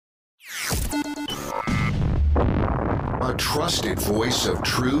a trusted voice of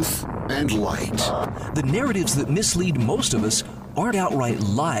truth and light. The narratives that mislead most of us aren't outright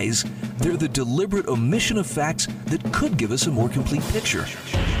lies. They're the deliberate omission of facts that could give us a more complete picture.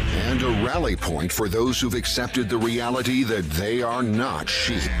 And a rally point for those who've accepted the reality that they are not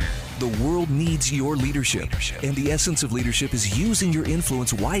sheep. The world needs your leadership, and the essence of leadership is using your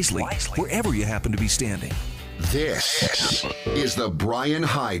influence wisely wherever you happen to be standing. This is the Bryan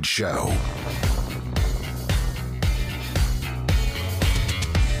Hyde Show.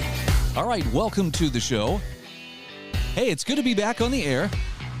 All right, welcome to the show. Hey, it's good to be back on the air.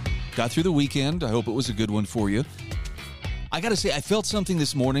 Got through the weekend. I hope it was a good one for you. I got to say, I felt something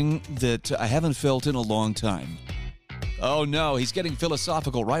this morning that I haven't felt in a long time. Oh, no, he's getting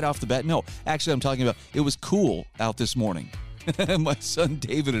philosophical right off the bat. No, actually, I'm talking about it was cool out this morning. My son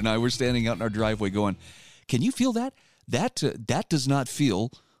David and I were standing out in our driveway going, can you feel that? That does not feel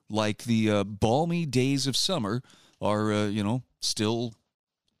like the balmy days of summer are, still,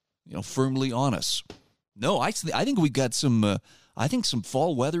 firmly on us. No, I think we got some, I think some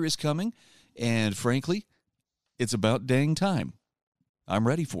fall weather is coming, and frankly, it's about dang time. I'm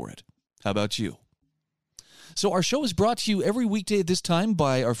ready for it. How about you? So our show is brought to you every weekday at this time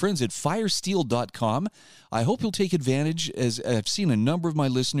by our friends at firesteel.com. I hope you'll take advantage, as I've seen a number of my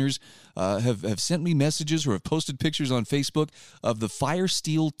listeners have sent me messages or have posted pictures on Facebook of the fire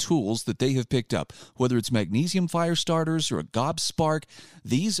steel tools that they have picked up, whether it's magnesium fire starters or a gob spark.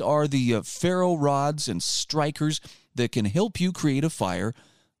 These are the ferro rods and strikers that can help you create a fire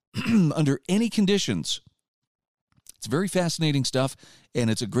under any conditions. It's very fascinating stuff, and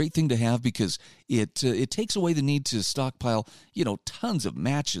it's a great thing to have because it takes away the need to stockpile, tons of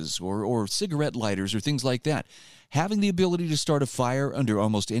matches or cigarette lighters or things like that. Having the ability to start a fire under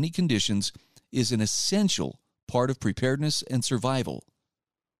almost any conditions is an essential part of preparedness and survival.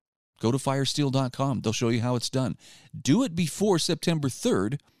 Go to firesteel.com. They'll show you how it's done. Do it before September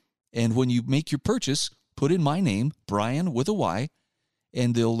 3rd, and when you make your purchase, put in my name, Bryan with a Y,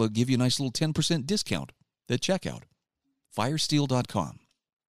 and they'll give you a nice little 10% discount at checkout. Firesteel.com.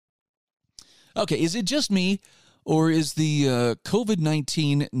 Okay, is it just me, or is the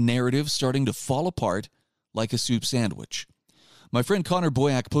COVID-19 narrative starting to fall apart like a soup sandwich? My friend Connor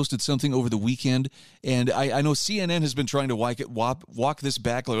Boyack posted something over the weekend, and I know CNN has been trying to walk this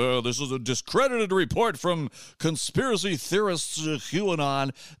back, like, oh, this is a discredited report from conspiracy theorists,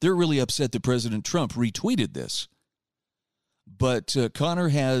 QAnon. They're really upset that President Trump retweeted this. But Connor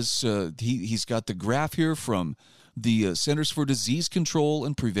has, he's got the graph here from the Centers for Disease Control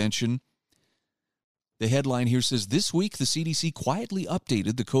and Prevention. The headline here says, this week the CDC quietly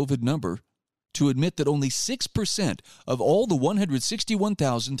updated the COVID number to admit that only 6% of all the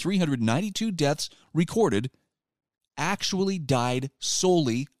 161,392 deaths recorded actually died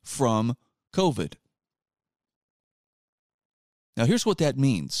solely from COVID. Now here's what that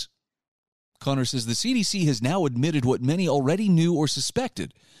means. Connor says the CDC has now admitted what many already knew or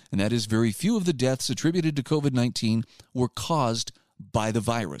suspected, and that is very few of the deaths attributed to COVID-19 were caused by the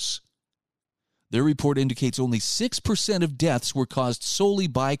virus. Their report indicates only 6% of deaths were caused solely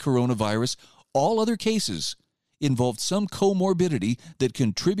by coronavirus. All other cases involved some comorbidity that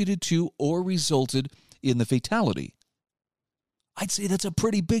contributed to or resulted in the fatality. I'd say that's a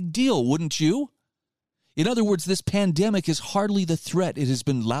pretty big deal, wouldn't you? In other words, this pandemic is hardly the threat it has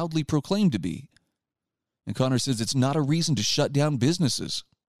been loudly proclaimed to be. And Connor says it's not a reason to shut down businesses.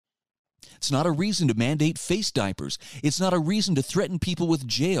 It's not a reason to mandate face diapers. It's not a reason to threaten people with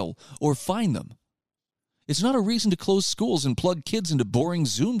jail or fine them. It's not a reason to close schools and plug kids into boring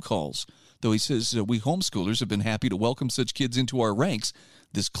Zoom calls. Though he says we homeschoolers have been happy to welcome such kids into our ranks.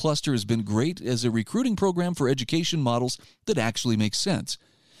 This cluster has been great as a recruiting program for education models that actually make sense.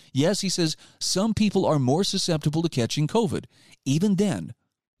 Yes, he says, some people are more susceptible to catching COVID. Even then,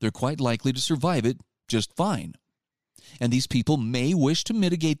 they're quite likely to survive it just fine. And these people may wish to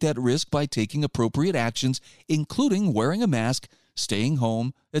mitigate that risk by taking appropriate actions, including wearing a mask, staying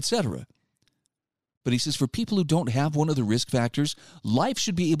home, etc. But he says for people who don't have one of the risk factors, life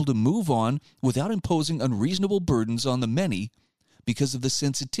should be able to move on without imposing unreasonable burdens on the many because of the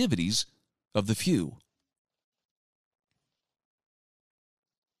sensitivities of the few.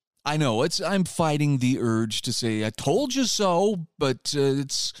 I know, I'm fighting the urge to say, I told you so, but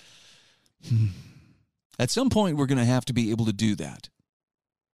it's... At some point, we're going to have to be able to do that.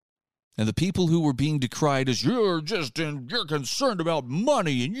 And the people who were being decried as, you're concerned about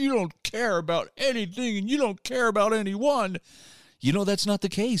money, and you don't care about anything, and you don't care about anyone, that's not the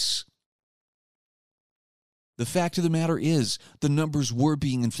case. The fact of the matter is, the numbers were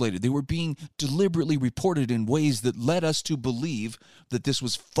being inflated. They were being deliberately reported in ways that led us to believe that this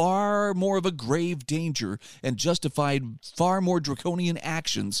was far more of a grave danger and justified far more draconian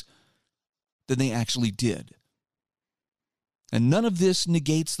actions than they actually did. And none of this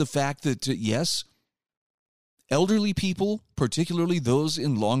negates the fact that, yes, elderly people, particularly those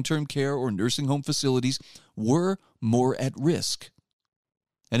in long-term care or nursing home facilities, were more at risk.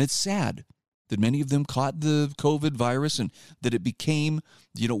 And it's sad that many of them caught the COVID virus and that it became,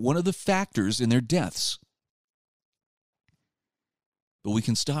 one of the factors in their deaths. But we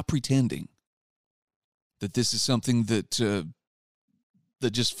can stop pretending that this is something that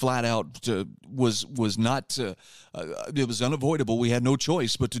just flat out was not, it was unavoidable. We had no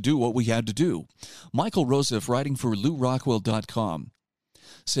choice but to do what we had to do. Michael Rosef, writing for LouRockwell.com,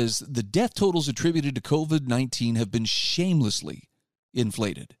 says the death totals attributed to COVID-19 have been shamelessly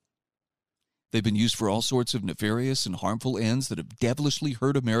inflated. They've been used for all sorts of nefarious and harmful ends that have devilishly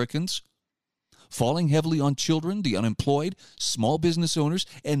hurt Americans, falling heavily on children, the unemployed, small business owners,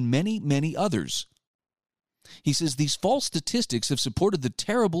 and many, many others. He says these false statistics have supported the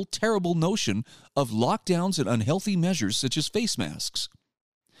terrible, terrible notion of lockdowns and unhealthy measures such as face masks.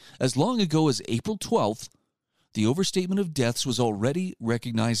 As long ago as April 12th, the overstatement of deaths was already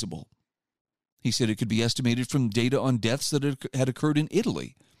recognizable. He said it could be estimated from data on deaths that had occurred in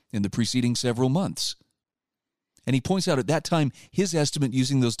Italy in the preceding several months. And he points out at that time, his estimate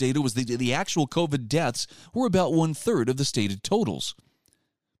using those data was that the actual COVID deaths were about 1/3 of the stated totals.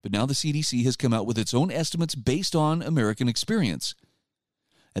 But now the CDC has come out with its own estimates based on American experience.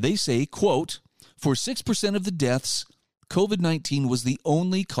 And they say, quote, for 6% of the deaths, COVID-19 was the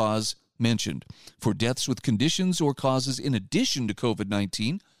only cause mentioned. For deaths with conditions or causes in addition to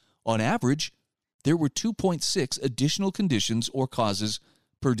COVID-19, on average, there were 2.6 additional conditions or causes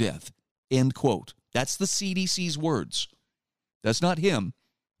per death, end quote. That's the CDC's words. That's not him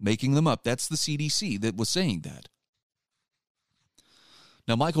making them up. That's the CDC that was saying that.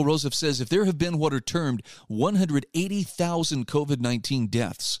 Now, Michael Rosef says if there have been what are termed 180,000 COVID-19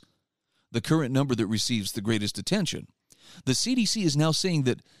 deaths, the current number that receives the greatest attention, the CDC is now saying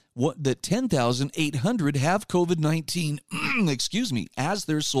that 10,800 have COVID-19, as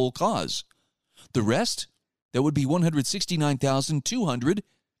their sole cause. The rest, that would be 169,200,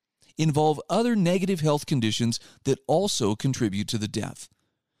 involve other negative health conditions that also contribute to the death.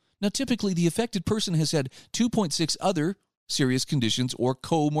 Now, typically, the affected person has had 2.6 other serious conditions or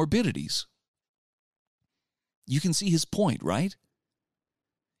comorbidities. You can see his point, right?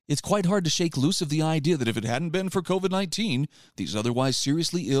 It's quite hard to shake loose of the idea that if it hadn't been for COVID-19, these otherwise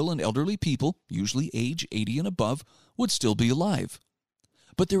seriously ill and elderly people, usually age 80 and above, would still be alive.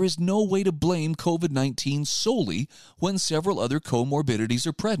 But there is no way to blame COVID-19 solely when several other comorbidities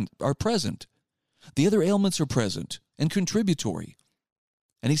are present. The other ailments are present and contributory.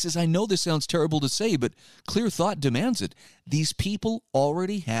 And he says, I know this sounds terrible to say, but clear thought demands it. These people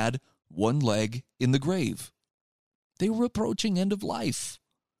already had one leg in the grave. They were approaching end of life.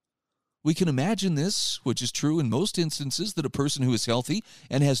 We can imagine this, which is true in most instances, that a person who is healthy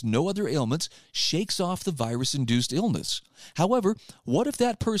and has no other ailments shakes off the virus-induced illness. However, what if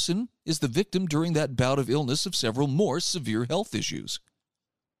that person is the victim during that bout of illness of several more severe health issues?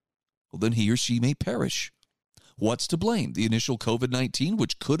 Well, then he or she may perish. What's to blame? The initial COVID-19,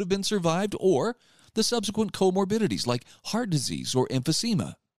 which could have been survived, or the subsequent comorbidities like heart disease or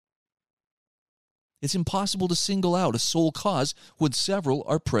emphysema? It's impossible to single out a sole cause when several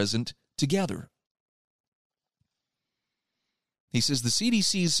are present together. He says the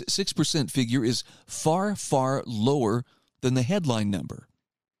CDC's 6% figure is far, far lower than the headline number.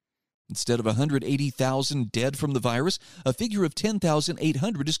 Instead of 180,000 dead from the virus, a figure of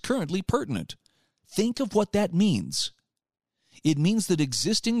 10,800 is currently pertinent. Think of what that means. It means that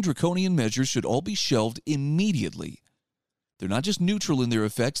existing draconian measures should all be shelved immediately. They're not just neutral in their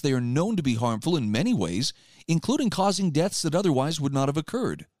effects, they are known to be harmful in many ways, including causing deaths that otherwise would not have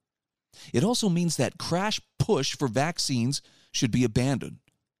occurred. It also means that crash push for vaccines should be abandoned.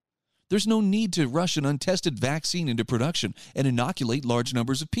 There's no need to rush an untested vaccine into production and inoculate large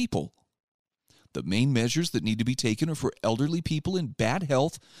numbers of people. The main measures that need to be taken are for elderly people in bad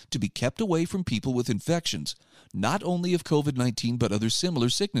health to be kept away from people with infections, not only of COVID-19 but other similar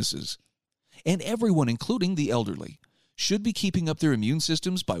sicknesses. And everyone, including the elderly, should be keeping up their immune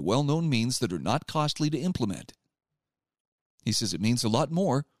systems by well-known means that are not costly to implement. He says it means a lot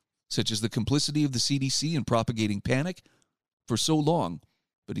more, such as the complicity of the CDC in propagating panic for so long.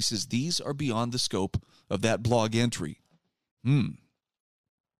 But he says these are beyond the scope of that blog entry.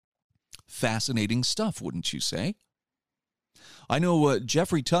 Fascinating stuff, wouldn't you say? I know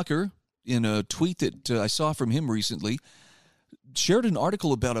Jeffrey Tucker in a tweet that I saw from him recently, shared an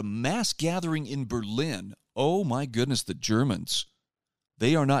article about a mass gathering in Berlin. Oh, my goodness, the Germans.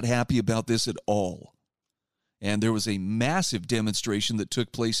 They are not happy about this at all. And there was a massive demonstration that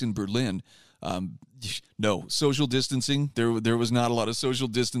took place in Berlin. No, social distancing. There was not a lot of social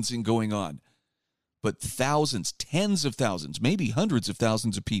distancing going on. But thousands, tens of thousands, maybe hundreds of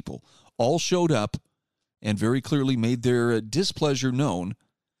thousands of people all showed up and very clearly made their displeasure known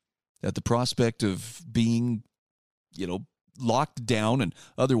at the prospect of being, locked down and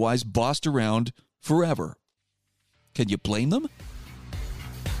otherwise bossed around forever. Can you blame them?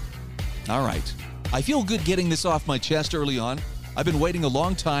 All right. I feel good getting this off my chest early on. I've been waiting a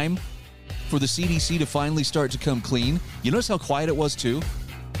long time for the CDC to finally start to come clean. You notice how quiet it was, too?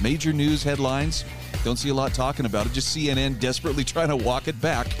 Major news headlines. Don't see a lot talking about it. Just CNN desperately trying to walk it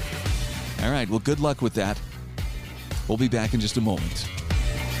back. All right. Well, good luck with that. We'll be back in just a moment.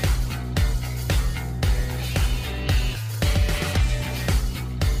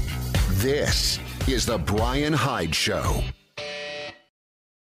 This is the Bryan Hyde Show.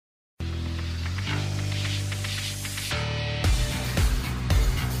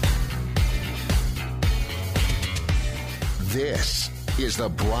 This is the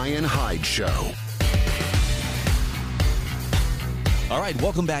Bryan Hyde Show. All right,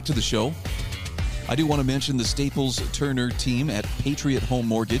 welcome back to the show. I do want to mention the Staples Turner team at Patriot Home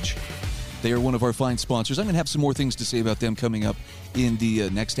Mortgage. They are one of our fine sponsors. I'm going to have some more things to say about them coming up in the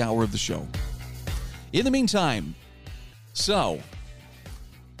next hour of the show. In the meantime, so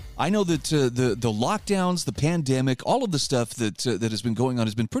I know that the lockdowns, the pandemic, all of the stuff that has been going on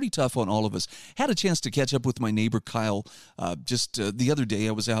has been pretty tough on all of us. Had a chance to catch up with my neighbor Kyle just the other day.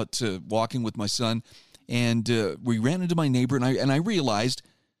 I was out walking with my son, and we ran into my neighbor, and I realized,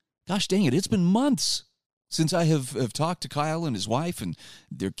 gosh dang it, it's been months since I have talked to Kyle and his wife and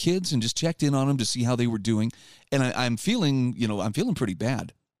their kids and just checked in on them to see how they were doing. And I'm feeling pretty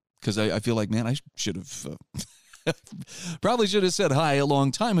bad because I feel like, man, I should have probably should have said hi a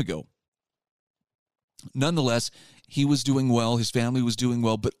long time ago. Nonetheless, he was doing well. His family was doing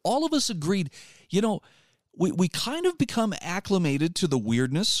well. But all of us agreed, we kind of become acclimated to the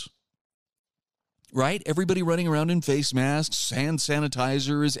weirdness, right? Everybody running around in face masks, hand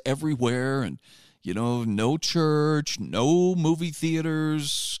sanitizer is everywhere, and no church, no movie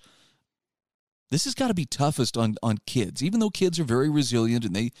theaters. This has got to be toughest on kids, even though kids are very resilient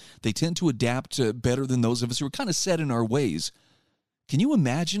and they tend to adapt better than those of us who are kind of set in our ways. Can you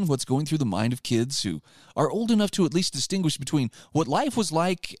imagine what's going through the mind of kids who are old enough to at least distinguish between what life was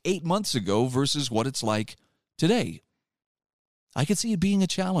like 8 months ago versus what it's like today? I could see it being a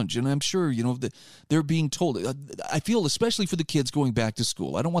challenge, and I'm sure, they're being told. I feel especially for the kids going back to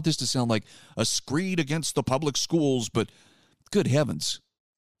school. I don't want this to sound like a screed against the public schools, but good heavens.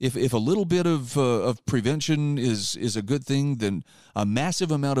 If a little bit of prevention is a good thing, then a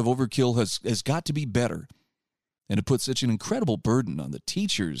massive amount of overkill has got to be better. And it puts such an incredible burden on the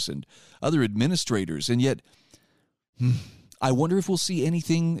teachers and other administrators. And yet, I wonder if we'll see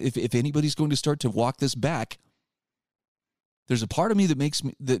anything, if anybody's going to start to walk this back. There's a part of me that makes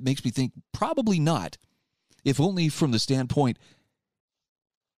me think probably not, if only from the standpoint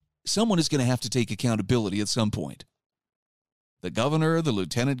someone is going to have to take accountability at some point. The governor, the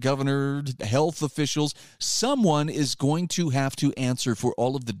lieutenant governor, health officials, someone is going to have to answer for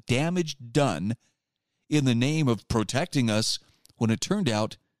all of the damage done in the name of protecting us when it turned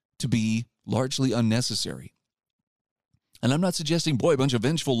out to be largely unnecessary. And I'm not suggesting, a bunch of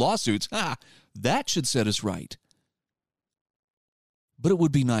vengeful lawsuits. That should set us right. But it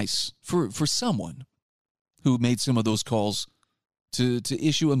would be nice for someone who made some of those calls to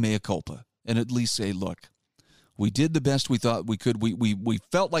issue a mea culpa and at least say, look, we did the best we thought we could. We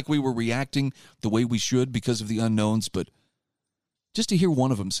felt like we were reacting the way we should because of the unknowns, but just to hear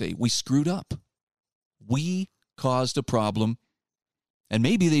one of them say, we screwed up. We caused a problem, and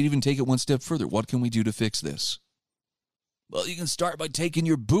maybe they'd even take it one step further. What can we do to fix this? Well, you can start by taking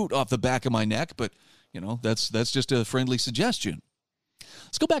your boot off the back of my neck, but, that's just a friendly suggestion.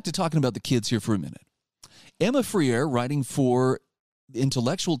 Let's go back to talking about the kids here for a minute. Emma Freire, writing for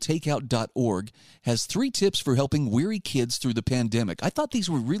intellectualtakeout.org, has 3 tips for helping weary kids through the pandemic. I thought these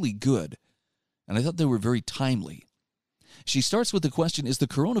were really good, and I thought they were very timely. She starts with the question, is the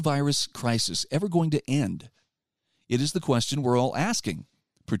coronavirus crisis ever going to end? It is the question we're all asking,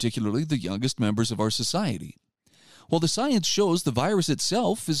 particularly the youngest members of our society. While the science shows the virus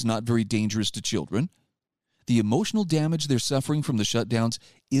itself is not very dangerous to children, the emotional damage they're suffering from the shutdowns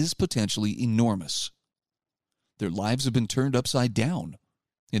is potentially enormous. Their lives have been turned upside down.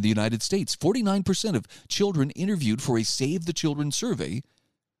 In the United States, 49% of children interviewed for a Save the Children survey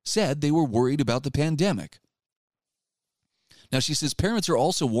said they were worried about the pandemic. Now, she says parents are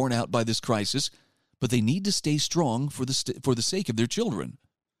also worn out by this crisis, but they need to stay strong for the sake of their children.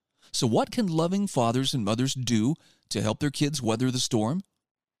 So what can loving fathers and mothers do to help their kids weather the storm?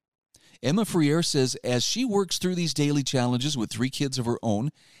 Emma Freire says as she works through these daily challenges with 3 kids of her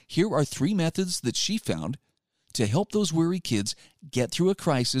own, here are 3 methods that she found to help those weary kids get through a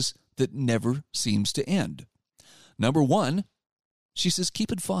crisis that never seems to end. Number 1, she says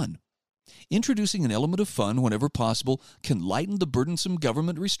keep it fun. Introducing an element of fun whenever possible can lighten the burdensome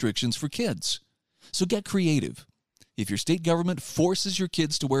government restrictions for kids. So get creative. If your state government forces your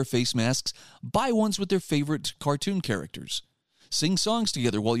kids to wear face masks, buy ones with their favorite cartoon characters. Sing songs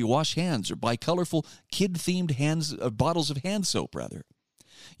together while you wash hands or buy colorful kid-themed bottles of hand soap, rather.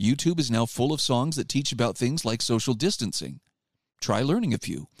 YouTube is now full of songs that teach about things like social distancing. Try learning a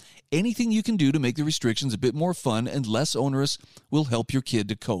few. Anything you can do to make the restrictions a bit more fun and less onerous will help your kid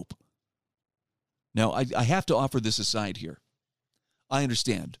to cope. Now, I have to offer this aside here. I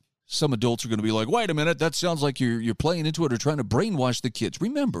understand. Some adults are going to be like, wait a minute, that sounds like you're playing into it or trying to brainwash the kids.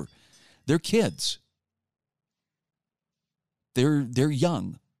 Remember, they're kids. They're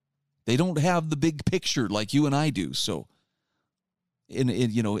young. They don't have the big picture like you and I do. So,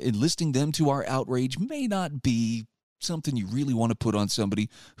 enlisting them to our outrage may not be something you really want to put on somebody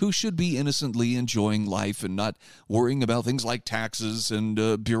who should be innocently enjoying life and not worrying about things like taxes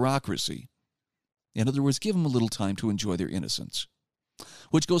and bureaucracy. In other words, give them a little time to enjoy their innocence.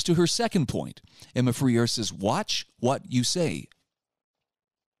 Which goes to her second point. Emma Freire says, watch what you say.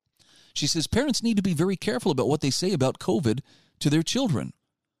 She says parents need to be very careful about what they say about COVID to their children.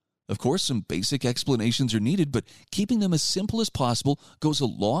 Of course, some basic explanations are needed, but keeping them as simple as possible goes a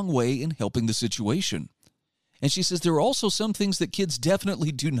long way in helping the situation. And she says there are also some things that kids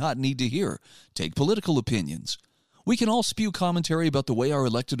definitely do not need to hear. Take political opinions. We can all spew commentary about the way our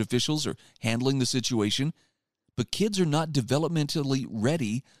elected officials are handling the situation, but kids are not developmentally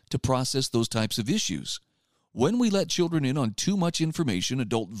ready to process those types of issues. When we let children in on too much information,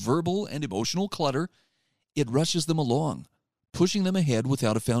 adult verbal and emotional clutter, it rushes them along, pushing them ahead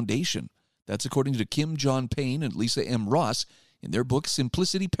without a foundation. That's according to Kim John Payne and Lisa M. Ross in their book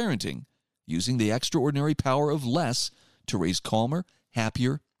Simplicity Parenting, Using the Extraordinary Power of Less to Raise Calmer,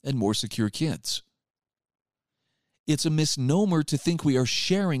 Happier, and More Secure Kids. It's a misnomer to think we are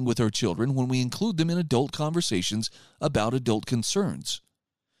sharing with our children when we include them in adult conversations about adult concerns.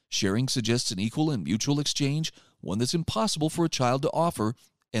 Sharing suggests an equal and mutual exchange, one that's impossible for a child to offer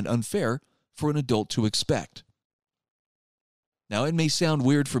and unfair for an adult to expect. Now, it may sound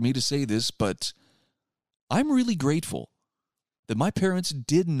weird for me to say this, but I'm really grateful that my parents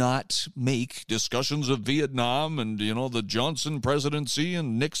did not make discussions of Vietnam and, the Johnson presidency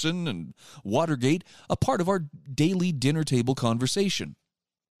and Nixon and Watergate a part of our daily dinner table conversation.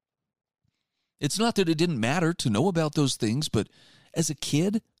 It's not that it didn't matter to know about those things, but as a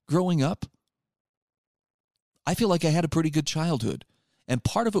kid growing up, I feel like I had a pretty good childhood. And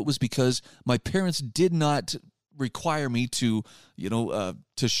part of it was because my parents did not require me to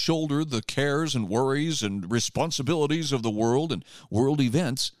shoulder the cares and worries and responsibilities of the world and world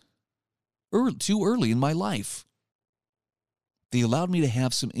events too early in my life. They allowed me to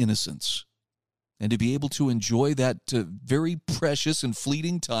have some innocence and to be able to enjoy that very precious and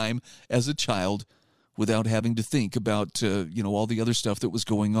fleeting time as a child without having to think about, all the other stuff that was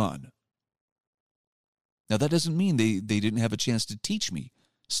going on. Now, that doesn't mean they didn't have a chance to teach me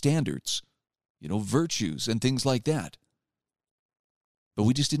standards, virtues and things like that. But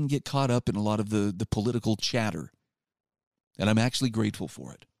we just didn't get caught up in a lot of the political chatter. And I'm actually grateful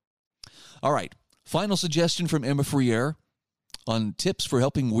for it. All right, final suggestion from Emma Freire on tips for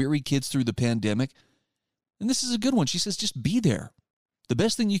helping weary kids through the pandemic. And this is a good one. She says just be there. The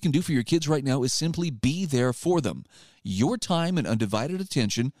best thing you can do for your kids right now is simply be there for them. Your time and undivided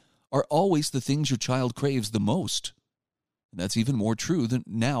attention are always the things your child craves the most. And that's even more true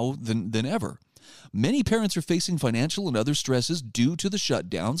than ever. Many parents are facing financial and other stresses due to the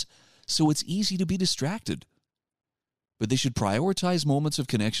shutdowns, so it's easy to be distracted. But they should prioritize moments of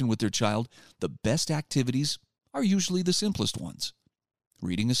connection with their child. The best activities are usually the simplest ones.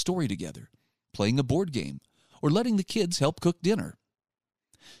 Reading a story together, playing a board game, or letting the kids help cook dinner.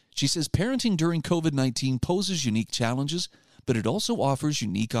 She says parenting during COVID-19 poses unique challenges, but it also offers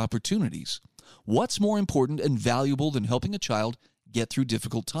unique opportunities. What's more important and valuable than helping a child get through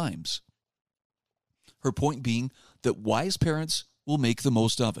difficult times? Her point being that wise parents will make the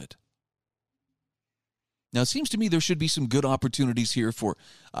most of it. Now, it seems to me there should be some good opportunities here for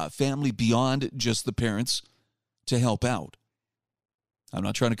family beyond just the parents to help out. I'm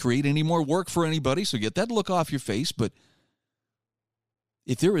not trying to create any more work for anybody, so get that look off your face, but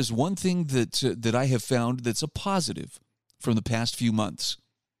if there is one thing that I have found that's a positive from the past few months,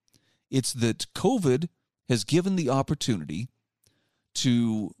 it's that COVID has given the opportunity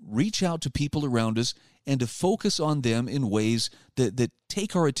to reach out to people around us and to focus on them in ways that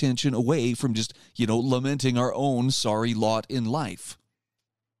take our attention away from just, lamenting our own sorry lot in life.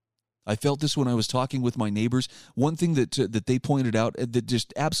 I felt this when I was talking with my neighbors. One thing that they pointed out that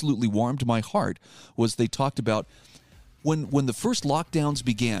just absolutely warmed my heart was they talked about when the first lockdowns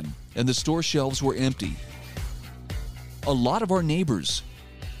began and the store shelves were empty, a lot of our neighbors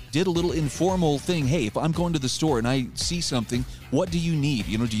did a little informal thing. Hey, if I'm going to the store and I see something, what do you need?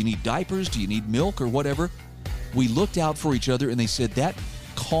 Do you need diapers? Do you need milk or whatever? We looked out for each other, and they said that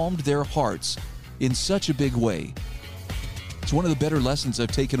calmed their hearts in such a big way. It's one of the better lessons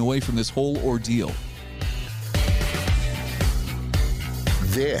I've taken away from this whole ordeal.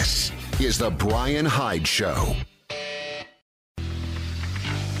 This is the Bryan Hyde Show.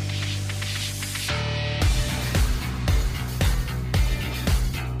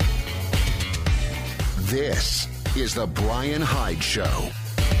 This is the Bryan Hyde Show.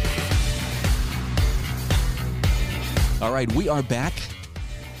 All right, we are back.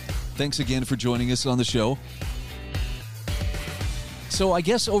 Thanks again for joining us on the show. So I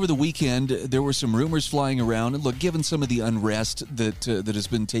guess over the weekend, there were some rumors flying around. And look, given some of the unrest that has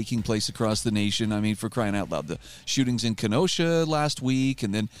been taking place across the nation, I mean, for crying out loud, the shootings in Kenosha last week,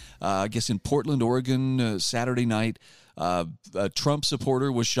 and then I guess in Portland, Oregon, Saturday night, a Trump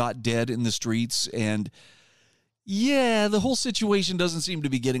supporter was shot dead in the streets. And yeah, the whole situation doesn't seem to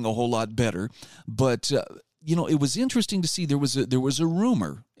be getting a whole lot better. But it was interesting to see there was a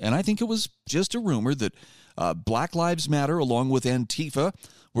rumor, and I think it was just a rumor, that Black Lives Matter, along with Antifa,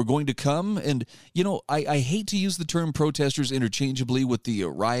 were going to come. And, I hate to use the term protesters interchangeably with the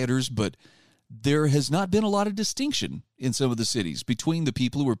rioters, but there has not been a lot of distinction in some of the cities between the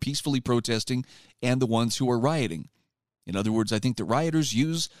people who are peacefully protesting and the ones who are rioting. In other words, I think the rioters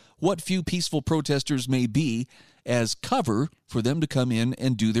use what few peaceful protesters may be as cover for them to come in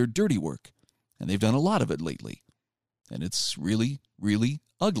and do their dirty work. And they've done a lot of it lately. And it's really, really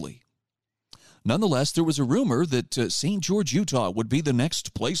ugly. Nonetheless, there was a rumor that St. George, Utah would be the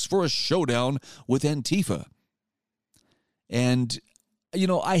next place for a showdown with Antifa. And,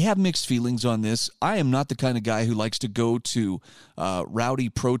 I have mixed feelings on this. I am not the kind of guy who likes to go to rowdy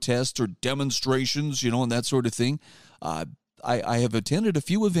protests or demonstrations, and that sort of thing. I have attended a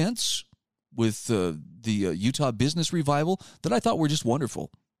few events with the Utah Business Revival that I thought were just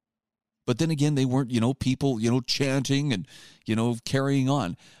wonderful. But then again, they weren't, people, chanting and, carrying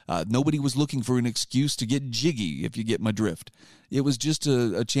on. Nobody was looking for an excuse to get jiggy, if you get my drift. It was just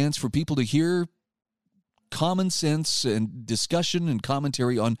a chance for people to hear common sense and discussion and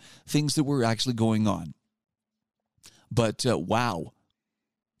commentary on things that were actually going on. But, wow.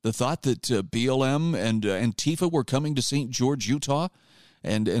 The thought that BLM and Antifa were coming to St. George, Utah,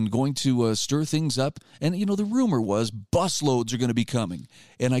 and going to stir things up. And, the rumor was busloads are going to be coming.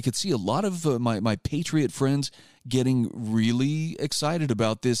 And I could see a lot of my patriot friends getting really excited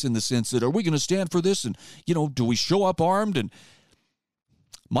about this, in the sense that, are we going to stand for this? And, do we show up armed? And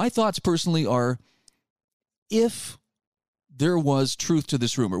my thoughts personally are, if there was truth to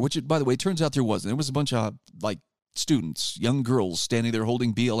this rumor, which, by the way, turns out there wasn't. There was a bunch of, students, young girls standing there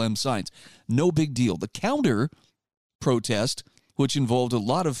holding BLM signs. No big deal. The counter protest, which involved a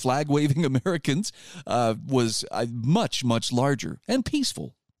lot of flag-waving Americans, was much, much larger and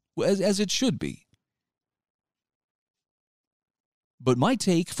peaceful, as it should be. But my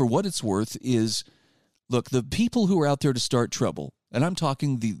take, for what it's worth, is, look, the people who are out there to start trouble, and I'm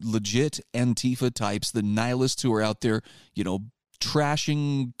talking the legit Antifa types, the nihilists who are out there,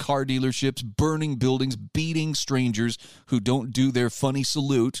 trashing car dealerships, burning buildings, beating strangers who don't do their funny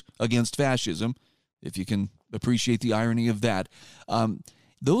salute against fascism, if you can appreciate the irony of that.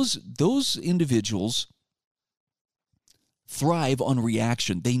 Those individuals thrive on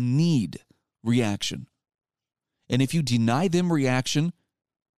reaction. They need reaction. And if you deny them reaction,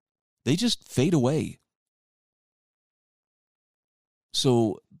 they just fade away.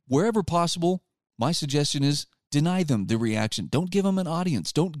 So wherever possible, my suggestion is deny them the reaction. Don't give them an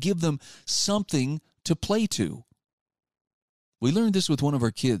audience. Don't give them something to play to. We learned this with one of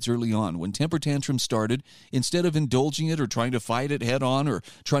our kids early on. When temper tantrums started, instead of indulging it or trying to fight it head on or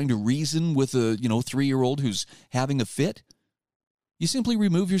trying to reason with a 3-year-old who's having a fit, you simply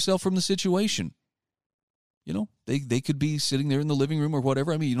remove yourself from the situation. They could be sitting there in the living room or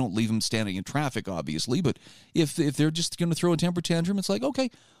whatever. I mean, you don't leave them standing in traffic, obviously, but if they're just going to throw a temper tantrum, it's like, okay,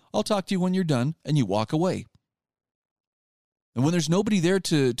 I'll talk to you when you're done, and you walk away. And when there's nobody there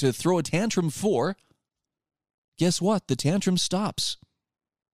to throw a tantrum for, guess what? The tantrum stops.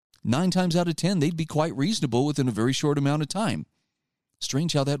 9 times out of 10, they'd be quite reasonable within a very short amount of time.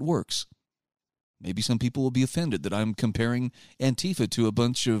 Strange how that works. Maybe some people will be offended that I'm comparing Antifa to a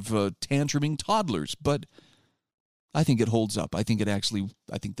bunch of tantruming toddlers, but I think it holds up. I think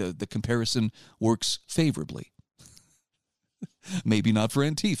the comparison works favorably. Maybe not for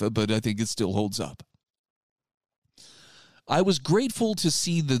Antifa, but I think it still holds up. I was grateful to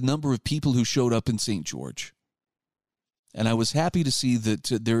see the number of people who showed up in St. George. And I was happy to see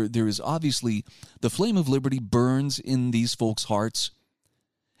that there is obviously the flame of liberty burns in these folks' hearts.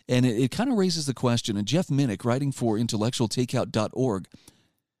 And it kind of raises the question, and Jeff Minnick, writing for intellectualtakeout.org,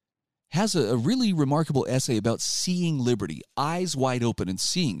 has a really remarkable essay about seeing liberty, eyes wide open and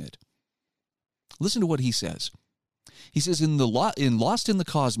seeing it. Listen to what he says. He says, in Lost in the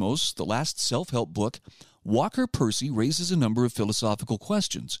Cosmos, the last self-help book, Walker Percy raises a number of philosophical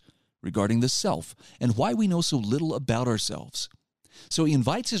questions regarding the self and why we know so little about ourselves. So he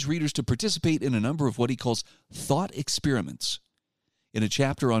invites his readers to participate in a number of what he calls thought experiments. In a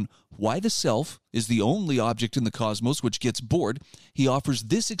chapter on why the self is the only object in the cosmos which gets bored, he offers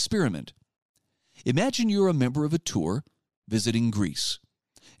this experiment. Imagine you're a member of a tour visiting Greece,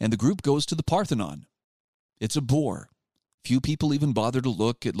 and the group goes to the Parthenon. It's a bore. Few people even bother to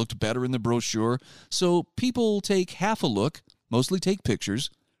look. It looked better in the brochure. So people take half a look, mostly take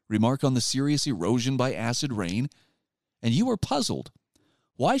pictures, remark on the serious erosion by acid rain, and you are puzzled.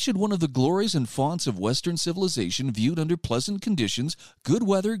 Why should one of the glories and fonts of Western civilization, viewed under pleasant conditions, good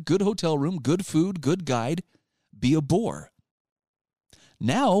weather, good hotel room, good food, good guide, be a bore?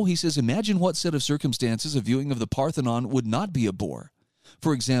 Now, he says, imagine what set of circumstances a viewing of the Parthenon would not be a bore.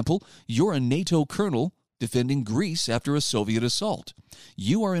 For example, you're a NATO colonel defending Greece after a Soviet assault.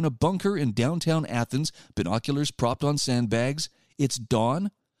 You are in a bunker in downtown Athens, binoculars propped on sandbags. It's dawn.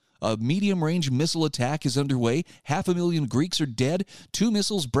 A medium-range missile attack is underway. 500,000 Greeks are dead. 2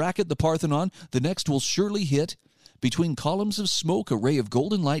 missiles bracket the Parthenon. The next will surely hit. Between columns of smoke, a ray of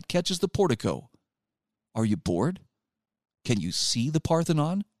golden light catches the portico. Are you bored? Can you see the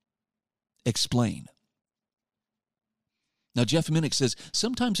Parthenon? Explain. Now, Jeff Minnick says,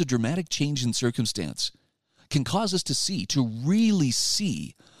 sometimes a dramatic change in circumstance can cause us to really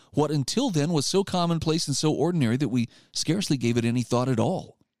see, what until then was so commonplace and so ordinary that we scarcely gave it any thought at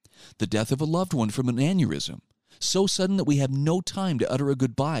all. The death of a loved one from an aneurysm, so sudden that we have no time to utter a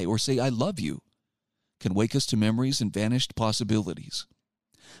goodbye or say, I love you, can wake us to memories and vanished possibilities.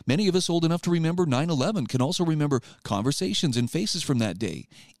 Many of us old enough to remember 9/11 can also remember conversations and faces from that day,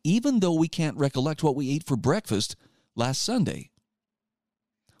 even though we can't recollect what we ate for breakfast last Sunday.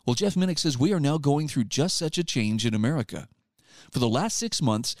 Well, Jeff Minnick says we are now going through just such a change in America. For the last 6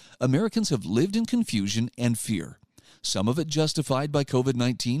 months, Americans have lived in confusion and fear. Some of it justified by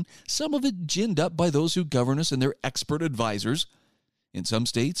COVID-19, some of it ginned up by those who govern us and their expert advisors. In some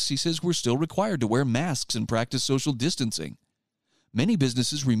states, he says, we're still required to wear masks and practice social distancing. Many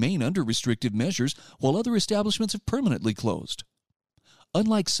businesses remain under restrictive measures, while other establishments have permanently closed.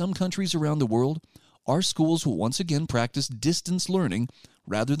 Unlike some countries around the world, our schools will once again practice distance learning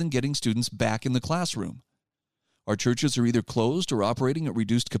rather than getting students back in the classroom. Our churches are either closed or operating at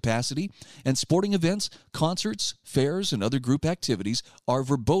reduced capacity, and sporting events, concerts, fairs, and other group activities are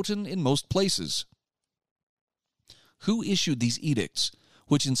verboten in most places. Who issued these edicts,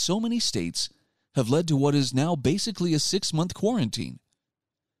 which in so many states have led to what is now basically a 6-month quarantine?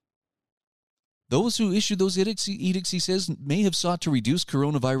 Those who issued those edicts, he says, may have sought to reduce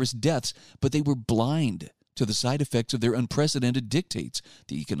coronavirus deaths, but they were blind to the side effects of their unprecedented dictates,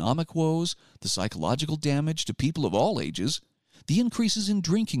 the economic woes, the psychological damage to people of all ages, the increases in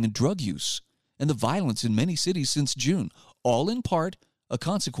drinking and drug use, and the violence in many cities since June, all in part a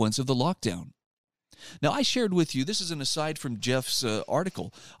consequence of the lockdown. Now, I shared with you, this is an aside from Jeff's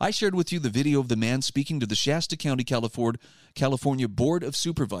article, I shared with you the video of the man speaking to the Shasta County, California Board of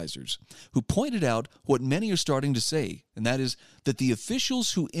Supervisors, who pointed out what many are starting to say, and that is that the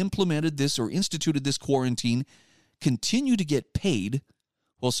officials who implemented this or instituted this quarantine continue to get paid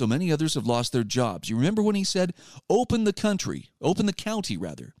while so many others have lost their jobs. You remember when he said, open the county.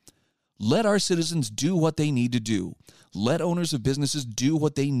 Let our citizens do what they need to do. Let owners of businesses do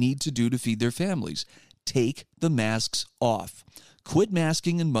what they need to do to feed their families. Take the masks off. Quit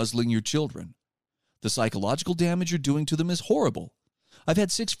masking and muzzling your children. The psychological damage you're doing to them is horrible. I've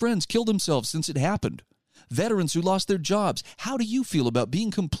had 6 friends kill themselves since it happened. Veterans who lost their jobs. How do you feel about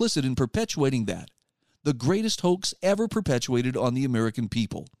being complicit in perpetuating that? The greatest hoax ever perpetuated on the American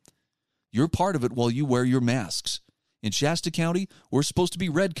people. You're part of it while you wear your masks. In Shasta County, we're supposed to be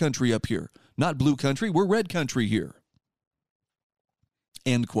red country up here. Not blue country, we're red country here.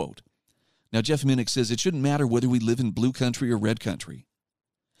 End quote. Now, Jeff Minnick says it shouldn't matter whether we live in blue country or red country.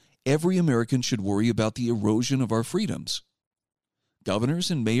 every American should worry about the erosion of our freedoms. Governors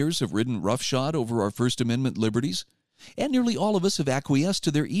and mayors have ridden roughshod over our First Amendment liberties, and nearly all of us have acquiesced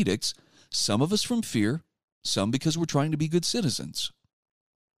to their edicts, some of us from fear, some because we're trying to be good citizens.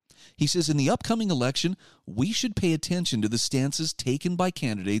 He says in the upcoming election, we should pay attention to the stances taken by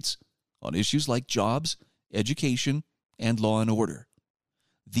candidates on issues like jobs, education, and law and order.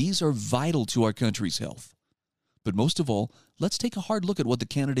 These are vital to our country's health. But most of all, let's take a hard look at what the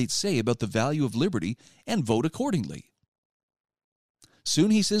candidates say about the value of liberty and vote accordingly.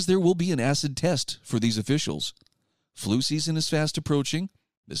 Soon, he says, there will be an acid test for these officials. Flu season is fast approaching.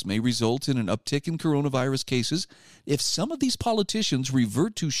 This may result in an uptick in coronavirus cases if some of these politicians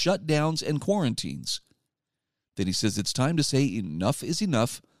revert to shutdowns and quarantines. Then he says it's time to say enough is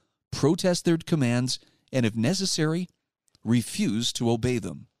enough, protest their commands, and if necessary, refuse to obey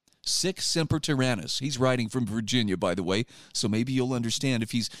them. Sic semper tyrannis. He's writing from Virginia, by the way, so maybe you'll understand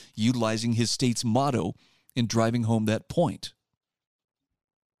if he's utilizing his state's motto in driving home that point.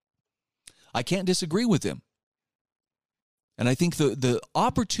 I can't disagree with him. And I think the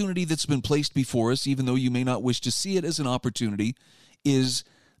opportunity that's been placed before us, even though you may not wish to see it as an opportunity, is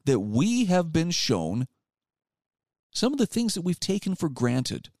that we have been shown some of the things that we've taken for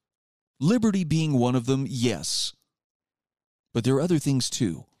granted. Liberty being one of them, yes. But there are other things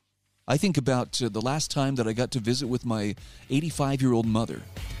too. I think about the last time that I got to visit with my 85-year-old mother.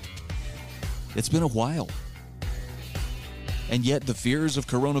 It's been a while. And yet the fears of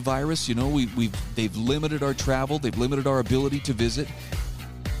coronavirus, they've limited our travel, they've limited our ability to visit.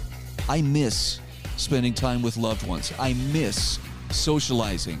 I miss spending time with loved ones. I miss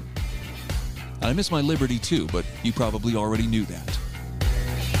socializing. And I miss my liberty too, but you probably already knew that.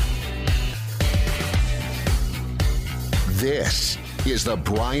 This is the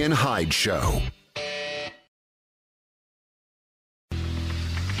Bryan Hyde Show.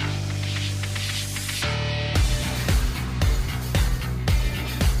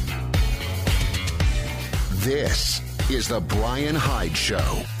 This is the Bryan Hyde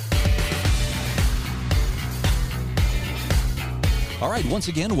Show. All right, once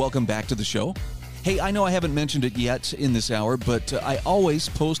again, welcome back to the show. Hey, I know I haven't mentioned it yet in this hour, but I always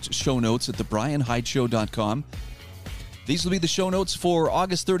post show notes at thebryanhydeshow.com. These will be the show notes for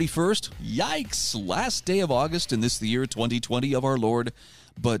August 31st. Yikes! Last day of August, and this is the year 2020 of our Lord.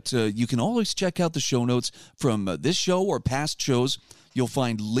 But you can always check out the show notes from this show or past shows. You'll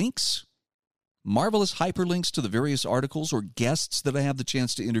find links, marvelous hyperlinks to the various articles or guests that I have the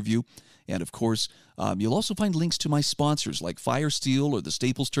chance to interview. And, of course, you'll also find links to my sponsors like Fire Steel or the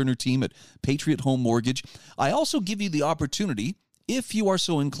Staples Turner team at Patriot Home Mortgage. I also give you the opportunity, if you are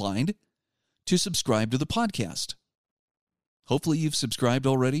so inclined, to subscribe to the podcast. Hopefully you've subscribed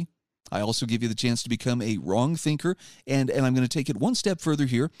already. I also give you the chance to become a wrong thinker, and I'm going to take it one step further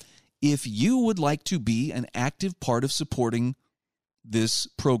here. If you would like to be an active part of supporting this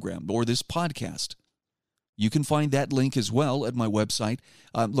program or this podcast, you can find that link as well at my website.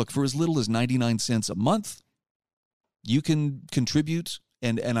 Look, for as little as 99 cents a month, you can contribute,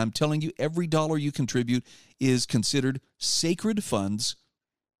 and I'm telling you, every dollar you contribute is considered sacred funds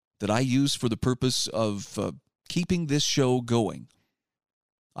that I use for the purpose of keeping this show going.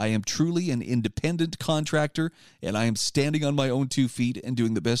 I am truly an independent contractor, and I am standing on my own 2 feet and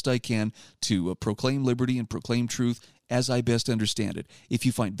doing the best I can to proclaim liberty and proclaim truth as I best understand it. If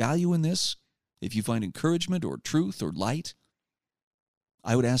you find value in this, if you find encouragement or truth or light,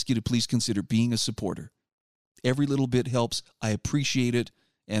 I would ask you to please consider being a supporter. Every little bit helps. I appreciate it,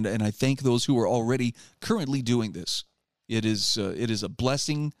 and I thank those who are already currently doing this. It is a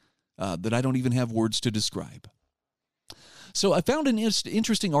blessing that I don't even have words to describe. So I found an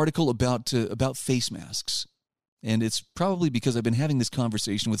interesting article about face masks. And it's probably because I've been having this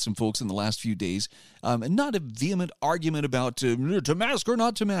conversation with some folks in the last few days. And not a vehement argument about to mask or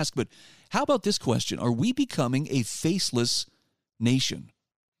not to mask, but how about this question? Are we becoming a faceless nation?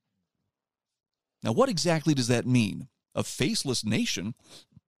 Now, what exactly does that mean? A faceless nation?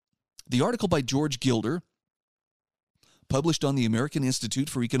 The article by George Gilder, published on the American Institute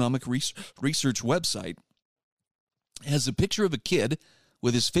for Economic Research website, has a picture of a kid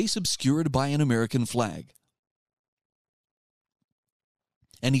with his face obscured by an American flag.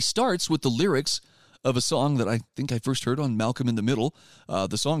 And he starts with the lyrics of a song that I think I first heard on Malcolm in the Middle,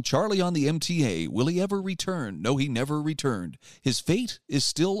 the song Charlie on the MTA. Will he ever return? No, he never returned. His fate is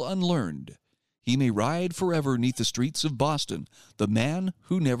still unlearned. He may ride forever 'neath the streets of Boston, the man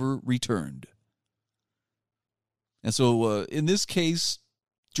who never returned. And so in this case,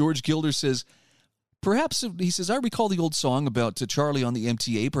 George Gilder says, Perhaps, he says, I recall the old song about Charlie on the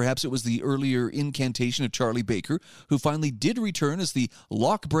MTA. Perhaps it was the earlier incantation of Charlie Baker, who finally did return as the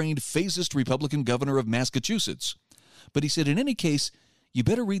lock-brained, fascist Republican governor of Massachusetts. But he said, in any case, you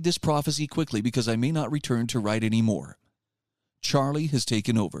better read this prophecy quickly because I may not return to write any more. Charlie has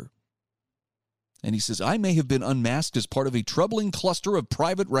taken over. And he says, I may have been unmasked as part of a troubling cluster of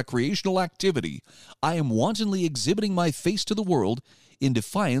private recreational activity. I am wantonly exhibiting my face to the world in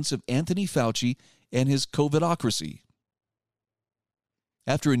defiance of Anthony Fauci and his COVIDocracy.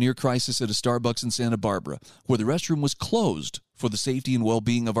 After a near crisis at a Starbucks in Santa Barbara, where the restroom was closed for the safety and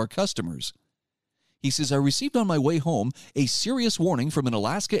well-being of our customers, he says, I received on my way home a serious warning from an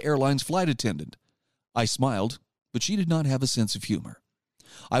Alaska Airlines flight attendant. I smiled, but she did not have a sense of humor.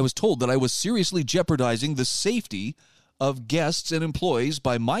 I was told that I was seriously jeopardizing the safety of guests and employees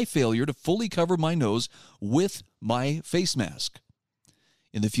by my failure to fully cover my nose with my face mask.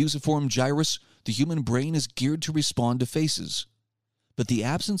 In the fusiform gyrus, the human brain is geared to respond to faces. But in the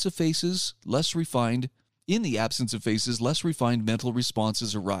absence of faces, less refined mental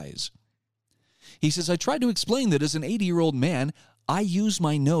responses arise. He says, I tried to explain that as an 80-year-old man, I use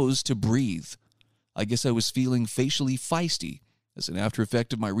my nose to breathe. I guess I was feeling facially feisty as an after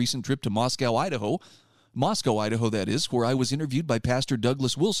effect of my recent trip to Moscow, Idaho, that is, where I was interviewed by Pastor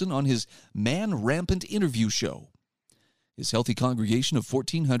Douglas Wilson on his Man Rampant interview show. His healthy congregation of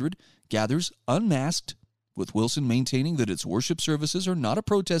 1,400 gathers unmasked, with Wilson maintaining that its worship services are not a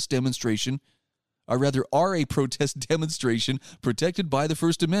protest demonstration, are a protest demonstration protected by the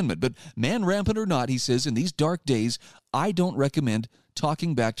First Amendment. But man rampant or not, he says, in these dark days, I don't recommend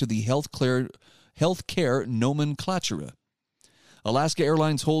talking back to the healthcare nomenclatura. Alaska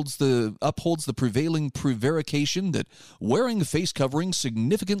Airlines upholds the prevailing prevarication that wearing a face covering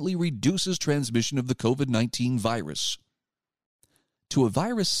significantly reduces transmission of the COVID-19 virus. To a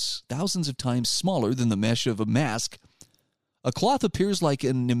virus thousands of times smaller than the mesh of a mask, a cloth appears like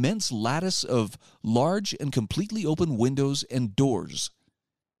an immense lattice of large and completely open windows and doors.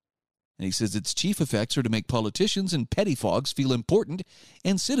 And he says its chief effects are to make politicians and pettifogs feel important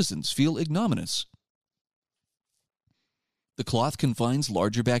and citizens feel ignominious. The cloth confines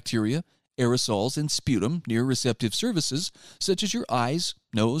larger bacteria, aerosols, and sputum near receptive surfaces such as your eyes,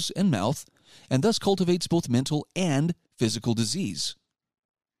 nose, and mouth, and thus cultivates both mental and physical disease.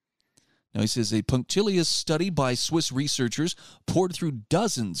 Now, he says a punctilious study by Swiss researchers poured through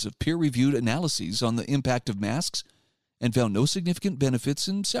dozens of peer-reviewed analyses on the impact of masks and found no significant benefits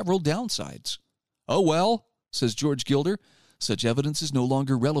and several downsides. Oh, well, says George Gilder, such evidence is no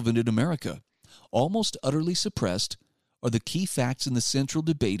longer relevant in America. Almost utterly suppressed are the key facts in the central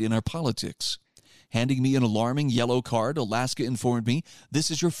debate in our politics. Handing me an alarming yellow card, Alaska informed me,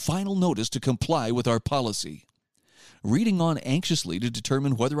 this is your final notice to comply with our policy. Reading on anxiously to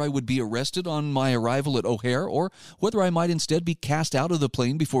determine whether I would be arrested on my arrival at O'Hare or whether I might instead be cast out of the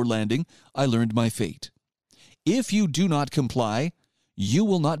plane before landing, I learned my fate. If you do not comply, you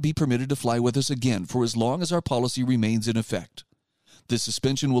will not be permitted to fly with us again for as long as our policy remains in effect. The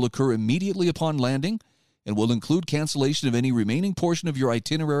suspension will occur immediately upon landing and will include cancellation of any remaining portion of your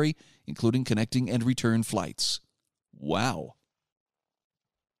itinerary, including connecting and return flights. Wow.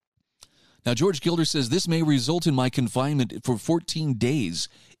 Now, George Gilder says this may result in my confinement for 14 days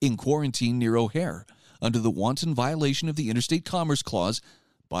in quarantine near O'Hare under the wanton violation of the Interstate Commerce Clause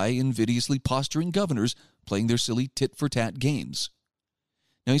by invidiously posturing governors playing their silly tit-for-tat games.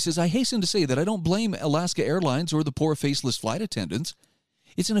 Now, he says, I hasten to say that I don't blame Alaska Airlines or the poor faceless flight attendants.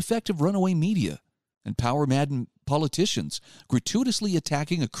 It's an effect of runaway media and power-maddened politicians gratuitously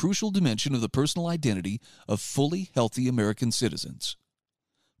attacking a crucial dimension of the personal identity of fully healthy American citizens.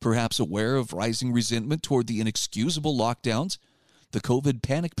 Perhaps aware of rising resentment toward the inexcusable lockdowns, the COVID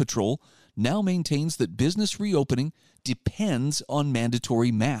Panic Patrol now maintains that business reopening depends on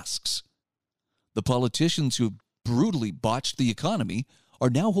mandatory masks. The politicians who have brutally botched the economy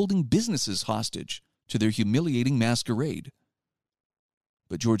are now holding businesses hostage to their humiliating masquerade.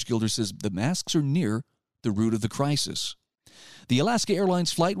 But George Gilder says the masks are near the root of the crisis. The Alaska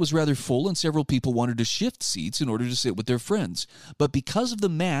Airlines flight was rather full and several people wanted to shift seats in order to sit with their friends. But because of the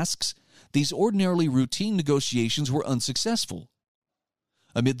masks, these ordinarily routine negotiations were unsuccessful.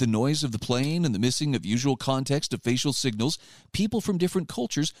 Amid the noise of the plane and the missing of usual context of facial signals, people from different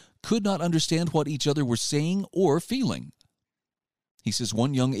cultures could not understand what each other were saying or feeling. He says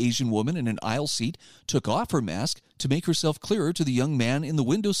one young Asian woman in an aisle seat took off her mask to make herself clearer to the young man in the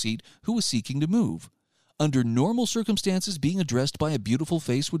window seat who was seeking to move. Under normal circumstances, being addressed by a beautiful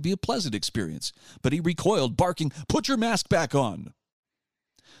face would be a pleasant experience, but he recoiled, barking, "Put your mask back on!"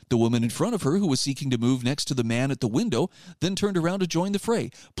 The woman in front of her, who was seeking to move next to the man at the window, then turned around to join the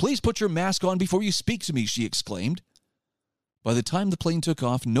fray. "Please put your mask on before you speak to me," she exclaimed. By the time the plane took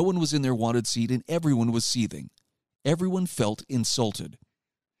off, no one was in their wanted seat and everyone was seething. Everyone felt insulted.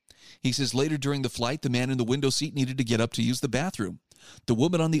 He says later during the flight, the man in the window seat needed to get up to use the bathroom. The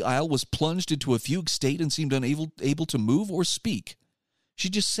woman on the aisle was plunged into a fugue state and seemed unable to move or speak. She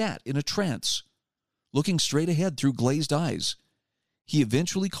just sat in a trance, looking straight ahead through glazed eyes. He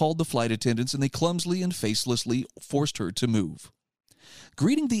eventually called the flight attendants, and they clumsily and facelessly forced her to move.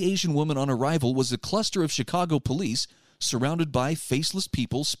 Greeting the Asian woman on arrival was a cluster of Chicago police surrounded by faceless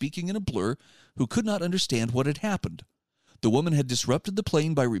people speaking in a blur who could not understand what had happened. The woman had disrupted the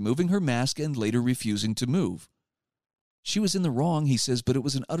plane by removing her mask and later refusing to move. She was in the wrong, he says, but it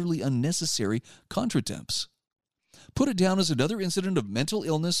was an utterly unnecessary contretemps. Put it down as another incident of mental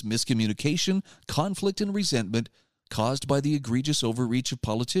illness, miscommunication, conflict, and resentment caused by the egregious overreach of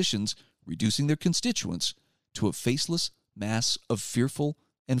politicians, reducing their constituents to a faceless mass of fearful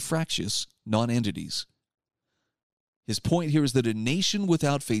and fractious non-entities. His point here is that a nation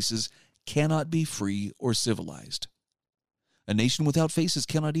without faces cannot be free or civilized. A nation without faces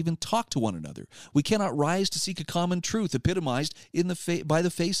cannot even talk to one another. We cannot rise to seek a common truth epitomized by the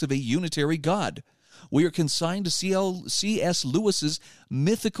face of a unitary God. We are consigned to C.S. Lewis's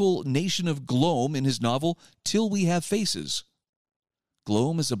mythical nation of Glome in his novel Till We Have Faces.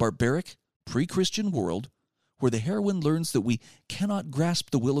 Glome is a barbaric, pre-Christian world where the heroine learns that we cannot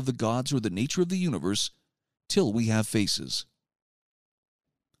grasp the will of the gods or the nature of the universe till we have faces.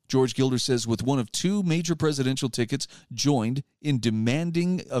 George Gilder says, with one of two major presidential tickets, joined in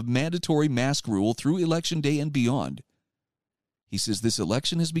demanding a mandatory mask rule through Election Day and beyond. He says this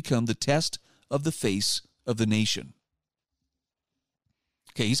election has become the test of the face of the nation.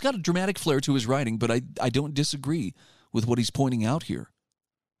 Okay, he's got a dramatic flair to his writing, but I don't disagree with what he's pointing out here.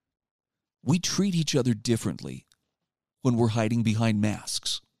 We treat each other differently when we're hiding behind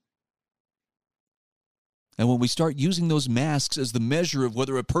masks. And when we start using those masks as the measure of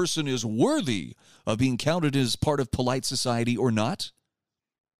whether a person is worthy of being counted as part of polite society or not,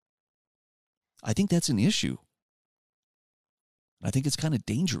 I think that's an issue. I think it's kind of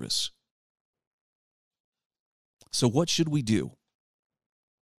dangerous. So what should we do?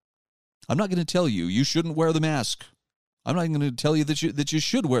 I'm not going to tell you you shouldn't wear the mask. I'm not going to tell you that you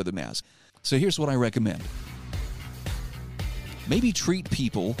should wear the mask. So here's what I recommend. Maybe treat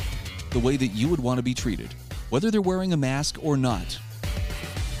people the way that you would want to be treated, whether they're wearing a mask or not.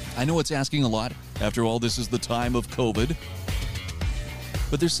 I know it's asking a lot. After all, this is the time of COVID.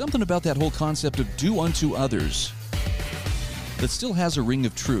 But there's something about that whole concept of do unto others that still has a ring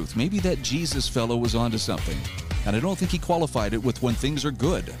of truth. Maybe that Jesus fellow was onto something. And I don't think he qualified it with when things are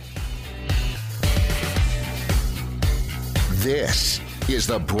good. This is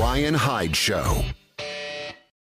the Bryan Hyde Show.